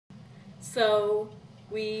So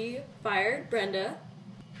we fired Brenda,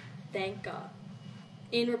 thank God.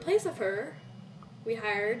 In replace of her, we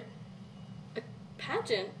hired a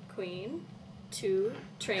pageant queen to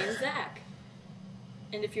train Zac.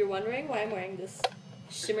 And if you're wondering why I'm wearing this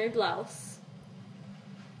shimmery blouse,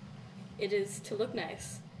 it is to look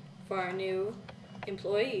nice for our new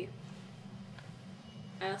employee.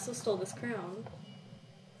 I also stole this crown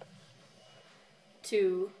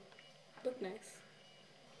to look nice.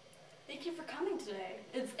 Thank you for coming today.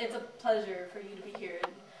 It's a pleasure for you to be here.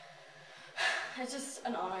 It's just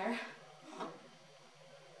an honor.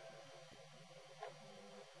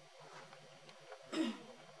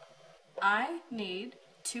 I need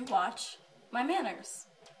to watch my manners,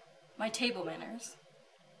 my table manners.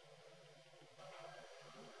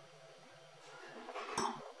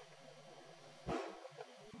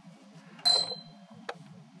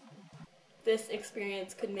 This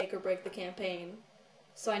experience could make or break the campaign,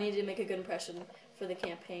 so I needed to make a good impression for the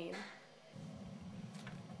campaign.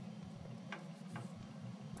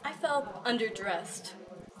 I felt underdressed.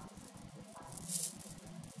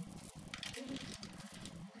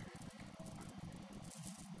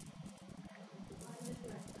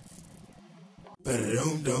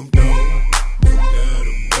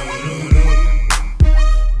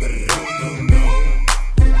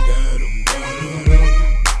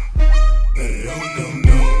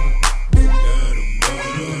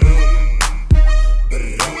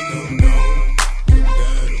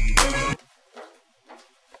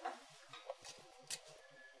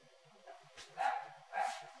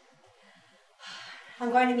 I'm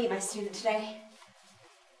going to meet my student today.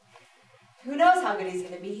 Who knows how good he's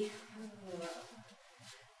going to be?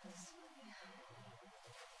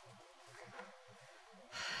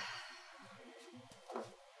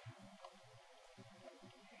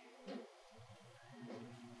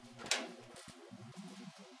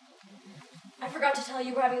 I forgot to tell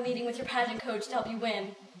you we're having a meeting with your pageant coach to help you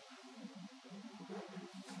win.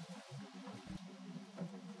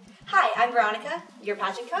 Hi, I'm Veronica, your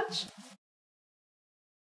pageant coach.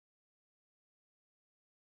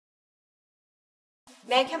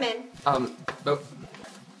 May I come in? Nope.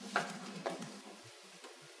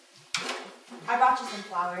 I brought you some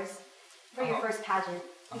flowers for your first pageant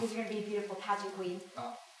because you're going to be a beautiful pageant queen.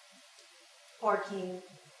 Or king.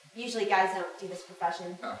 Usually guys don't do this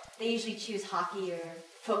profession. They usually choose hockey or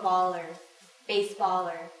football or baseball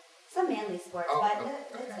or some manly sports, but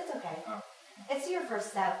it's okay. It's your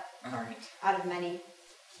first step out of many.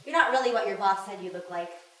 You're not really what your boss said you look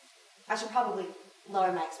like. I should probably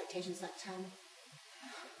lower my expectations next time.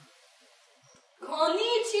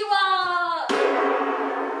 Konnichiwa!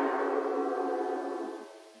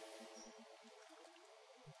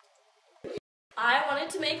 I wanted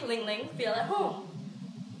to make Ling Ling feel at home.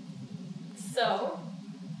 So,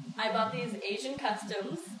 I bought these Asian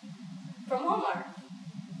customs from Walmart.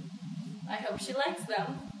 I hope she likes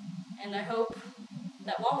them, and I hope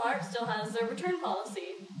that Walmart still has their return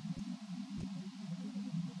policy.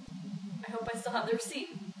 I hope I still have the receipt.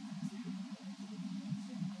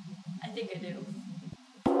 I think I do.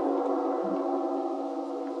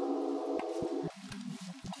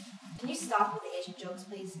 Can you stop with the Asian jokes,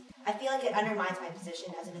 please? I feel like it undermines my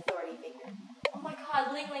position as an authority figure. Oh my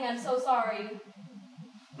God, Ling Ling, I'm so sorry.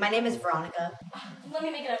 My name is Veronica. Let me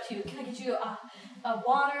make it up to you. Can I get you a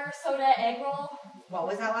water, soda, egg roll? What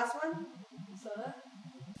was that last one? Soda?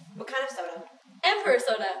 What kind of soda? Emperor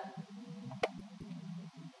Soda.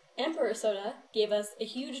 Emperor Soda gave us a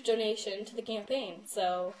huge donation to the campaign,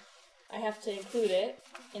 so I have to include it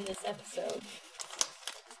in this episode.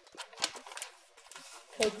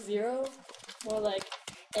 Coke Zero? More like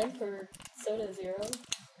Emperor Soda Zero.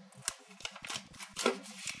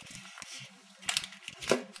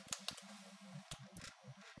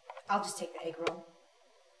 I'll just take the egg roll.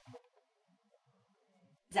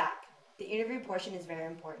 Zac, the interview portion is very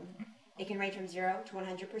important. It can range from 0 to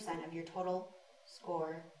 100% of your total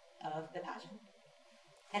score of the pageant.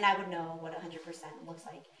 And I would know what 100% looks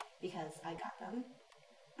like because I got them.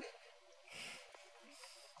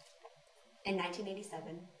 In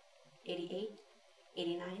 1987, 88,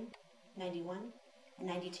 89, 91, and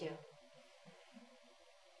 92.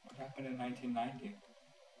 What happened in 1990?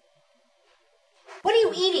 What are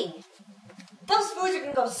you eating? Those foods are going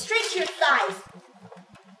to go straight to your thighs.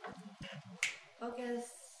 Focus.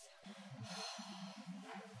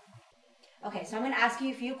 Okay, so I'm going to ask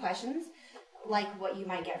you a few questions, like what you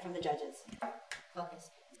might get from the judges. Focus.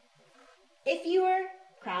 If you were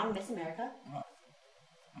crowned Miss America,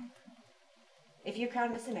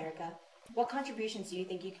 what contributions do you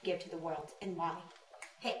think you could give to the world, and why?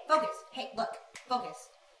 Hey, focus. Hey, look. Focus.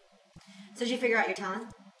 So did you figure out your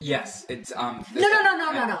talent? Yes, it's No.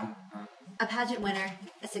 A pageant winner,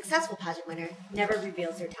 a successful pageant winner, never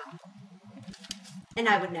reveals their talent. And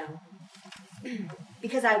I would know.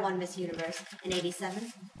 Because I won Miss Universe in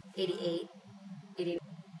 87, 88, 89.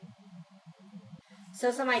 So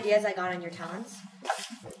some ideas I got on your talents.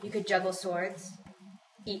 You could juggle swords,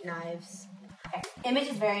 eat knives. Okay. Image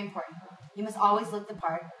is very important. You must always look the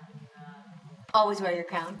part. Always wear your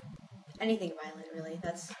crown. Anything violent, really.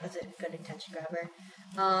 That's a good attention grabber.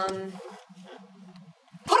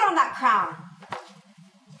 Put on that crown!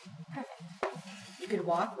 Perfect. You could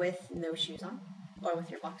walk with no shoes on. Or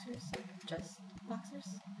with your boxers. Just boxers.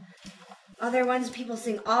 Other ones, people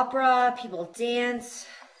sing opera, people dance,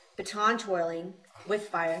 baton twirling with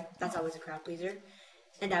fire. That's always a crowd pleaser.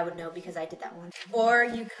 And I would know because I did that one. Or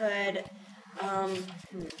you could,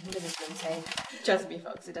 what does this one say? Trust me,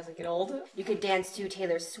 folks, it doesn't get old. You could dance to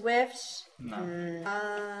Taylor Swift. No.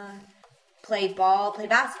 Play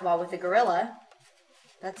basketball with a gorilla.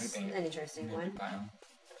 That's an interesting one.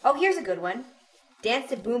 Oh, here's a good one. Dance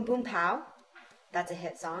to Boom Boom Pow. That's a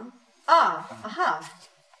hit song. Aha.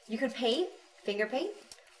 You could paint, finger paint,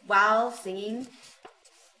 while singing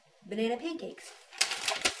Banana Pancakes.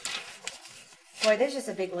 Boy, there's just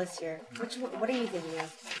a big list here. What are you thinking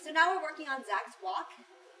of? So now we're working on Zac's walk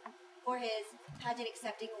for his pageant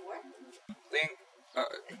accepting award.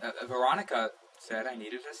 Veronica said I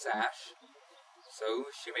needed a sash, so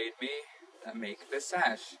she made me make this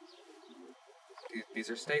sash. These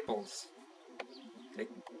are staples.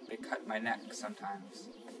 They cut my neck sometimes.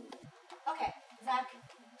 Okay, Zac,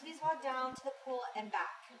 please walk down to the pool and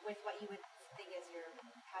back with what you would think is your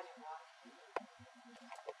pageant walk.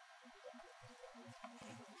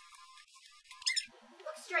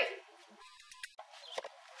 Look straight.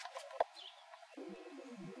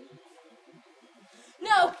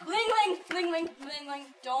 No! Ling,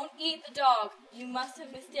 don't eat the dog. You must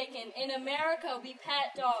have mistaken. In America, we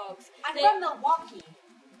pet dogs. I'm from Milwaukee.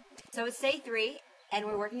 So it's day 3, and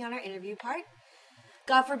we're working on our interview part.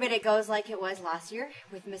 God forbid it goes like it was last year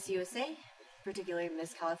with Miss USA, particularly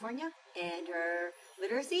Miss California, and her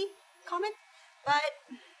literacy comment. But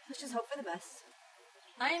let's just hope for the best.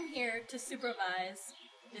 I am here to supervise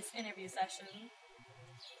this interview session.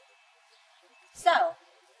 So,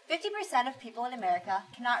 50% of people in America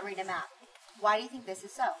cannot read a map. Why do you think this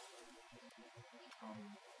is so?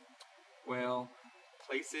 Well,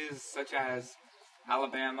 places such as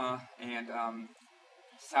Alabama and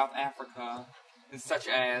South Africa, and such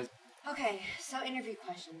as... Okay, so interview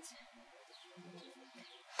questions.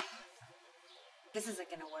 This isn't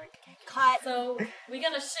gonna work. Cut. So, we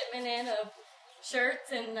got a shipment in of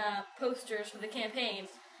shirts and posters for the campaign.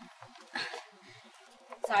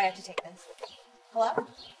 Sorry, I have to take this. Hello?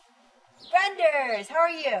 Frienders, how are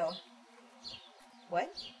you?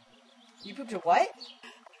 What? You pooped a what?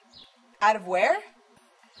 Out of where?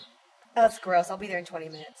 Oh, that's gross. I'll be there in 20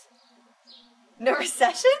 minutes. No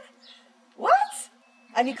recession? What?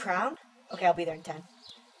 A new crown? Okay, I'll be there in 10.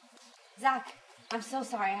 Zac, I'm so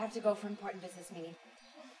sorry. I have to go for an important business meeting.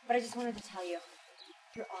 But I just wanted to tell you,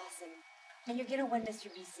 you're awesome. And you're going to win Mr.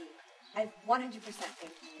 BC. I 100%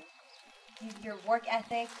 faith in you. Your work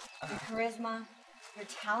ethic, your charisma, your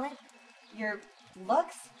talent, your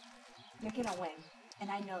looks, you're going to win. And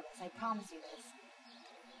I know this. I promise you this.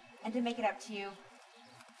 And to make it up to you,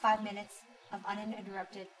 5 minutes of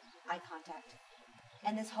uninterrupted eye contact.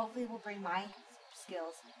 And this hopefully will bring my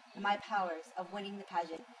skills and my powers of winning the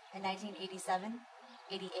pageant in 1987,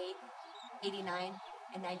 88, 89,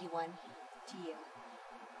 and 91 to you.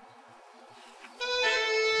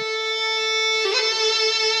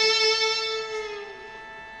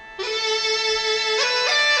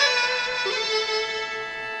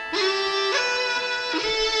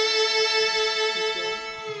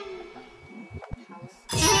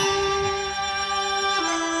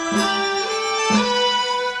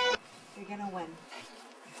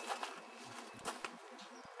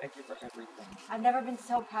 Thank you for everything. I've never been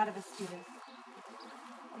so proud of a student.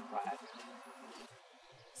 I'm glad.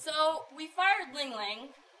 So, we fired Ling Ling.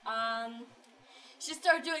 She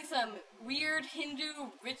started doing some weird Hindu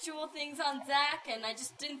ritual things on Zac, and I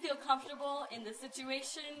just didn't feel comfortable in the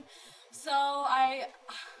situation. So, I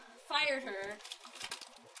fired her.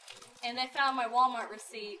 And I found my Walmart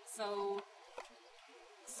receipt, so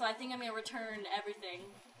I think I'm going to return everything.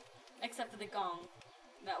 Except for the gong.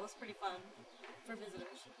 That was pretty fun for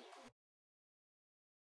visitors.